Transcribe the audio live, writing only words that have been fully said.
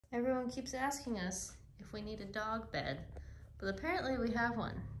Everyone keeps asking us if we need a dog bed, but apparently we have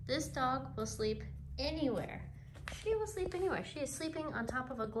one. This dog will sleep anywhere. She will sleep anywhere. She is sleeping on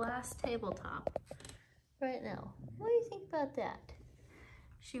top of a glass tabletop right now. What do you think about that?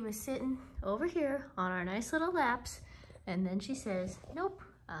 She was sitting over here on our nice little laps, and then she says, nope,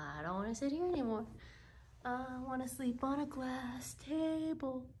 I don't want to sit here anymore. I want to sleep on a glass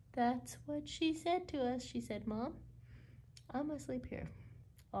table. That's what she said to us. She said, Mom, I'm going to sleep here.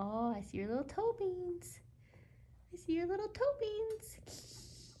 Oh, I see your little toe beans. I see your little toe beans.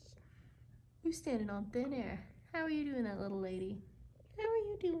 You're standing on thin air. How are you doing that, little lady? How are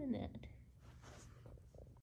you doing that?